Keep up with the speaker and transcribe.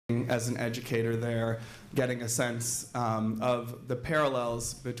as an educator there, getting a sense of the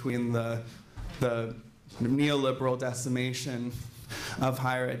parallels between the neoliberal decimation of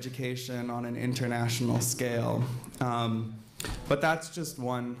higher education on an international scale. But that's just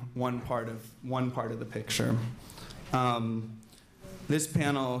one part of the picture. This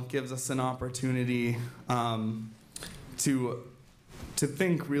panel gives us an opportunity to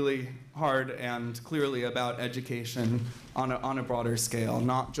think really hard and clearly about education on a broader scale,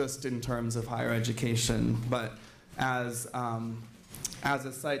 not just in terms of higher education, but as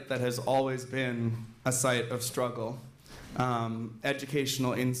a site that has always been a site of struggle.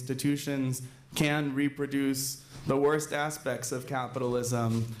 Educational institutions can reproduce the worst aspects of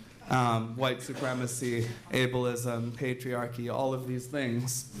capitalism, white supremacy, ableism, patriarchy, all of these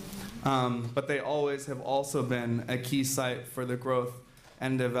things. But they always have also been a key site for the growth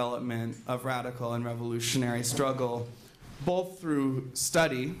and development of radical and revolutionary struggle, both through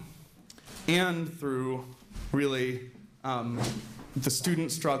study and through really the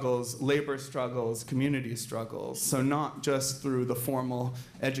student struggles, labor struggles, community struggles. So not just through the formal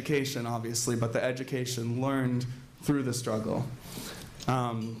education, obviously, but the education learned through the struggle.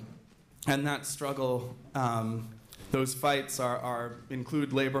 And that struggle, those fights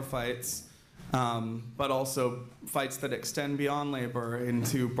include labor fights, but also fights that extend beyond labor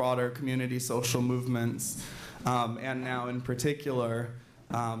into broader community social movements, and now in particular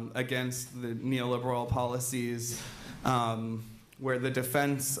against the neoliberal policies where the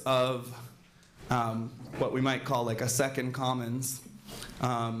defense of what we might call like a second commons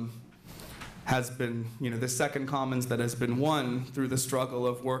has been, the second commons that has been won through the struggle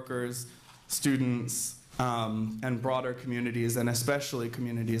of workers, students, and broader communities, and especially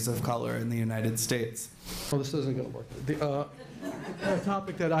communities of color in the United States. Well, this isn't going to work. A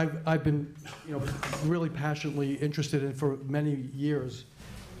topic that I've been, really passionately interested in for many years.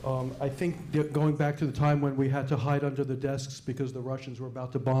 I think going back to the time when we had to hide under the desks because the Russians were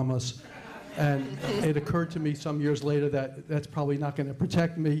about to bomb us, and it occurred to me some years later that that's probably not going to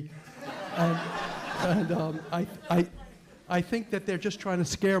protect me, and I think that they're just trying to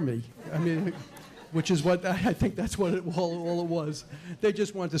scare me. I mean, which is what I think that's what all it was. They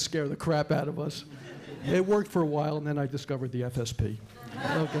just wanted to scare the crap out of us. It worked for a while, and then I discovered the FSP.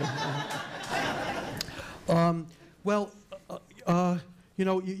 Okay.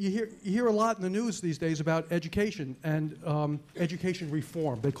 You hear a lot in the news these days about education and education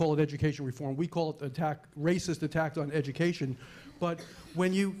reform. They call it education reform. We call it racist attack on education. But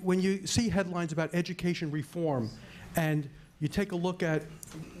when you see headlines about education reform, and you take a look at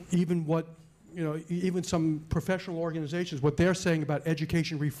even what even some professional organizations, what they're saying about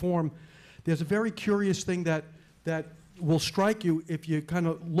education reform, there's a very curious thing that will strike you if you kind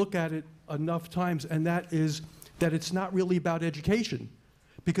of look at it enough times, and that is that it's not really about education.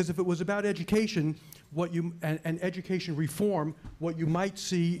 Because if it was about education, and education reform, what you might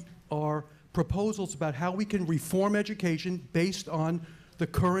see are proposals about how we can reform education based on the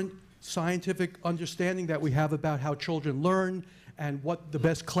current scientific understanding that we have about how children learn and what the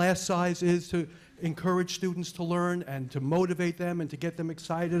best class size is to encourage students to learn and to motivate them and to get them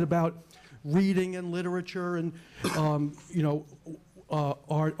excited about reading and literature, and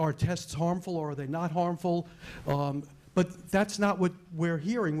are tests harmful or are they not harmful? But that's not what we're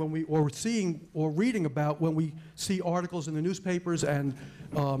hearing or seeing or reading about when we see articles in the newspapers and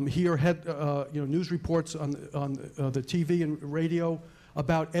hear news reports on the TV and radio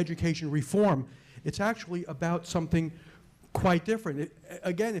about education reform. It's actually about something quite different.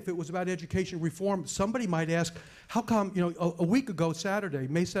 Again, if it was about education reform, somebody might ask, how come, a week ago, Saturday,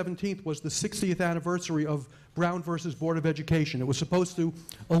 May 17th, was the 60th anniversary of Brown versus Board of Education. It was supposed to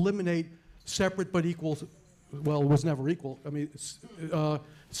eliminate separate but equal, well, it was never equal, I mean,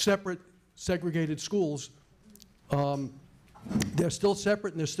 separate segregated schools. They're still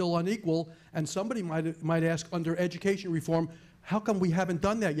separate and they're still unequal, and somebody might ask, under education reform, how come we haven't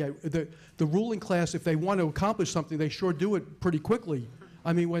done that yet? The ruling class, if they want to accomplish something, they sure do it pretty quickly.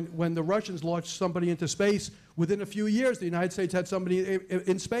 I mean, when the Russians launched somebody into space, within a few years, the United States had somebody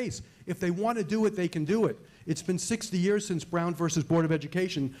in space. If they want to do it, they can do it. It's been 60 years since Brown versus Board of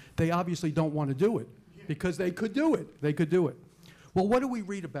Education. They obviously don't want to do it because they could do it. They could do it. Well, what do we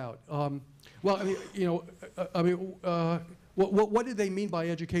read about? Well, I mean, what did they mean by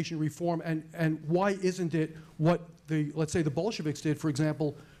education reform, and why isn't it what let's say the Bolsheviks did, for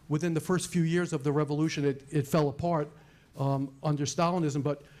example? Within the first few years of the revolution, it fell apart under Stalinism,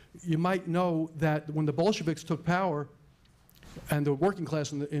 but you might know that when the Bolsheviks took power and the working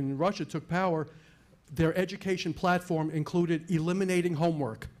class in Russia took power, their education platform included eliminating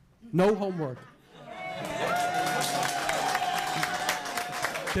homework. No homework.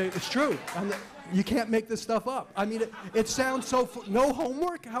 It's true. You can't make this stuff up. I mean, it sounds so, no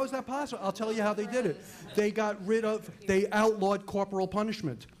homework? How is that possible? I'll tell you how they did it. They outlawed corporal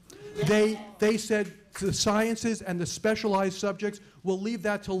punishment. They said the sciences and the specialized subjects, we'll leave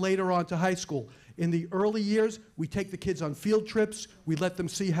that till later on to high school. In the early years, we take the kids on field trips, we let them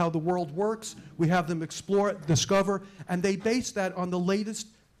see how the world works, we have them explore, discover, and they base that on the latest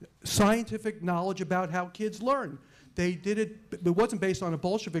scientific knowledge about how kids learn. They did it, it wasn't based on a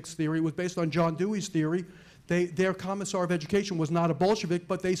Bolshevik's theory, it was based on John Dewey's theory. Their Commissar of Education was not a Bolshevik,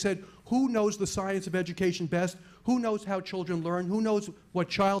 but they said, who knows the science of education best? Who knows how children learn? Who knows what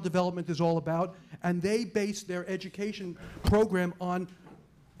child development is all about? And they based their education program on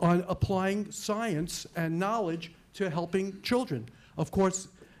applying science and knowledge to helping children. Of course,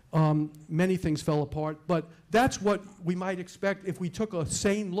 many things fell apart, but that's what we might expect if we took a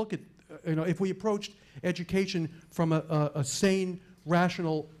sane look at, if we approached education from a sane,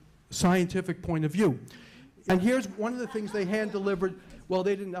 rational, scientific point of view. And here's one of the things they hand-delivered. Well,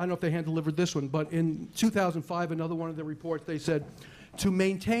 they didn't, I don't know if they hand-delivered this one, but in 2005, another one of the reports, they said, to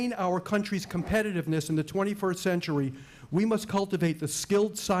maintain our country's competitiveness in the 21st century, we must cultivate the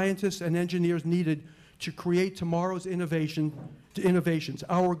skilled scientists and engineers needed to create tomorrow's innovations.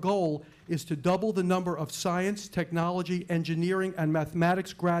 Our goal is to double the number of science, technology, engineering, and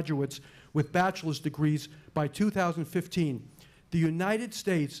mathematics graduates with bachelor's degrees by 2015. The United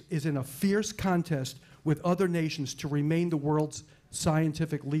States is in a fierce contest with other nations to remain the world's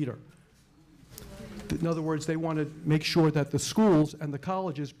scientific leader. In other words, they want to make sure that the schools and the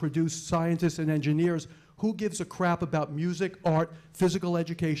colleges produce scientists and engineers. Who gives a crap about music, art, physical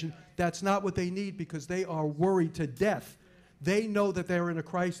education? That's not what they need because they are worried to death. They know that they're in a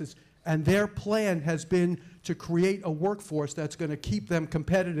crisis, and their plan has been to create a workforce that's going to keep them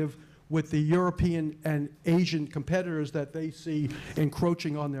competitive with the European and Asian competitors that they see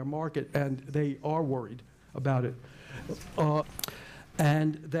encroaching on their market, and they are worried about it.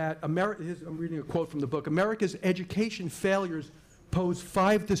 And that I'm reading a quote from the book, America's education failures pose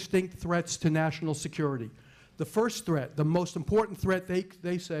 5 distinct threats to national security. The first threat, the most important threat,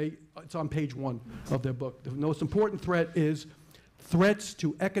 they say, it's on page 1 of their book, the most important threat is threats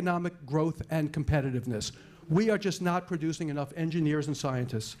to economic growth and competitiveness. We are just not producing enough engineers and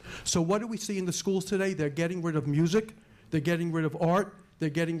scientists. So what do we see in the schools today? They're getting rid of music, they're getting rid of art, they're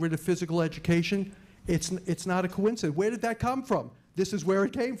getting rid of physical education. It's not a coincidence. Where did that come from? This is where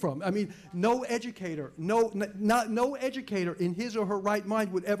it came from. I mean, no educator, no educator in his or her right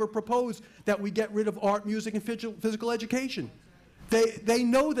mind would ever propose that we get rid of art, music, and physical education. They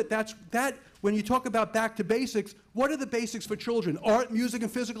know that when you talk about back to basics, what are the basics for children? Art, music,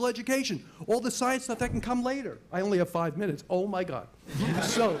 and physical education. All the science stuff that can come later. I only have 5 minutes. Oh my God.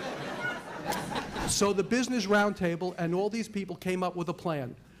 So the Business Roundtable and all these people came up with a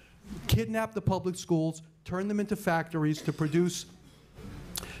plan. Kidnap the public schools, turn them into factories to produce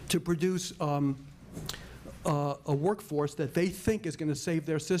a workforce that they think is going to save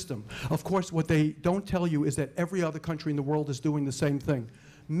their system. Of course, what they don't tell you is that every other country in the world is doing the same thing.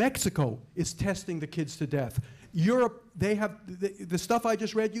 Mexico is testing the kids to death. Europe, they have the stuff I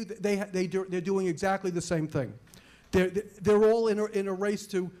just read you. They're doing exactly the same thing. They're all in a race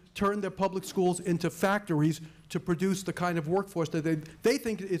to turn their public schools into factories to produce the kind of workforce that they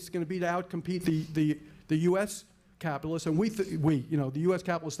think it's going to be to outcompete the U.S. capitalists, and the U.S.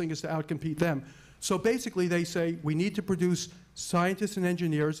 capitalists think it's to outcompete them. So basically, they say we need to produce scientists and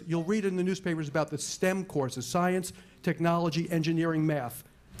engineers. You'll read in the newspapers about the STEM courses: science, technology, engineering, math.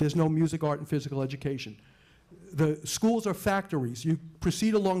 There's no music, art, and physical education. The schools are factories. You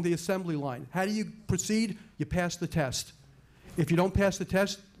proceed along the assembly line. How do you proceed? You pass the test. If you don't pass the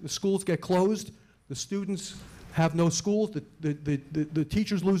test, the schools get closed. The students have no schools. The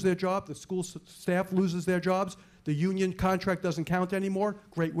teachers lose their job. The school staff loses their jobs. The union contract doesn't count anymore.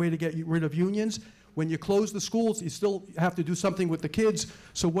 Great way to get rid of unions. When you close the schools, you still have to do something with the kids.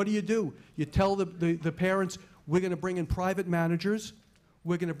 So what do? You tell the parents, we're going to bring in private managers.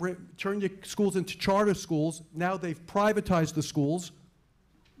 We're going to turn your schools into charter schools. Now they've privatized the schools.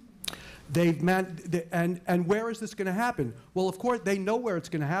 And where is this going to happen? Well, of course, they know where it's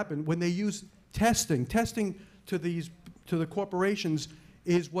going to happen when they use testing. Testing to the corporations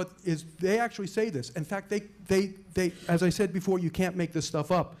they actually say this. In fact, they as I said before, you can't make this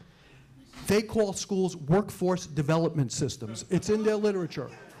stuff up. They call schools workforce development systems. It's in their literature.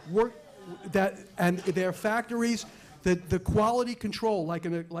 And their factories, the quality control, like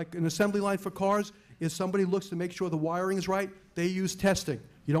an assembly line for cars, is somebody looks to make sure the wiring is right. They use testing.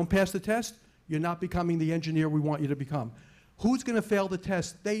 You don't pass the test, you're not becoming the engineer we want you to become. Who's going to fail the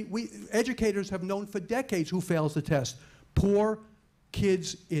test? Educators have known for decades who fails the test. Poor,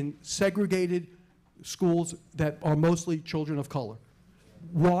 kids in segregated schools that are mostly children of color.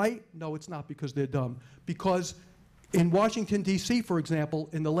 Why? No, it's not because they're dumb. Because in Washington, D.C., for example,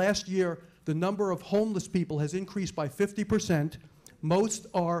 in the last year, the number of homeless people has increased by 50%. Most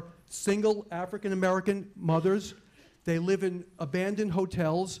are single African-American mothers. They live in abandoned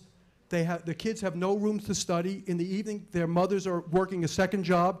hotels. The kids have no rooms to study. In the evening, their mothers are working a second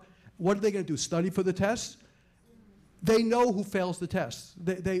job. What are they going to do, study for the tests? They know who fails the tests.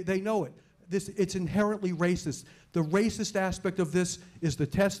 They know it. It's inherently racist. The racist aspect of this is the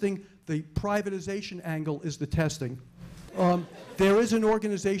testing. The privatization angle is the testing. There is an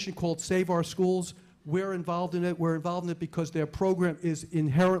organization called Save Our Schools. We're involved in it. We're involved in it because their program is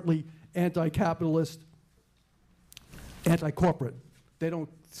inherently anti-capitalist, anti-corporate. They don't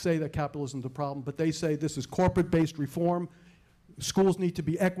say that capitalism is the problem, but they say this is corporate-based reform. Schools need to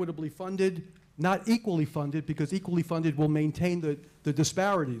be equitably funded, not equally funded, because equally funded will maintain the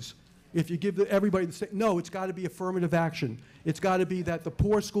disparities. If you give everybody the same, no, it's got to be affirmative action. It's got to be that the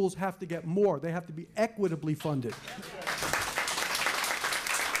poor schools have to get more. They have to be equitably funded.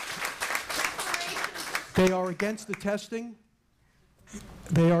 They are against the testing.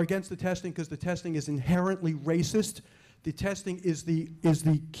 They are against the testing because the testing is inherently racist. The testing is the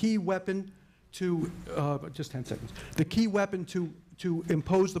key weapon to, just 10 seconds, the key weapon to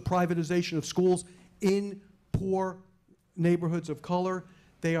impose the privatization of schools in poor neighborhoods of color.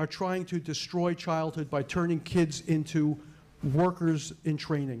 They are trying to destroy childhood by turning kids into workers in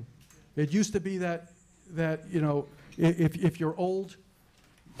training. It used to be that you know, if you're old,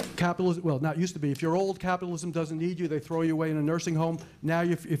 capitalism, well, not used to be, if you're old, capitalism doesn't need you, they throw you away in a nursing home. Now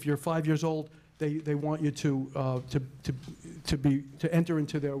if you're 5 years old, they want you to enter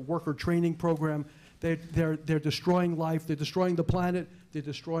into their worker training program. They're destroying life, they're destroying the planet, they're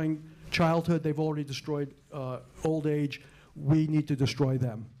destroying childhood, they've already destroyed old age. We need to destroy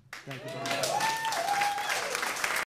them. Thank you.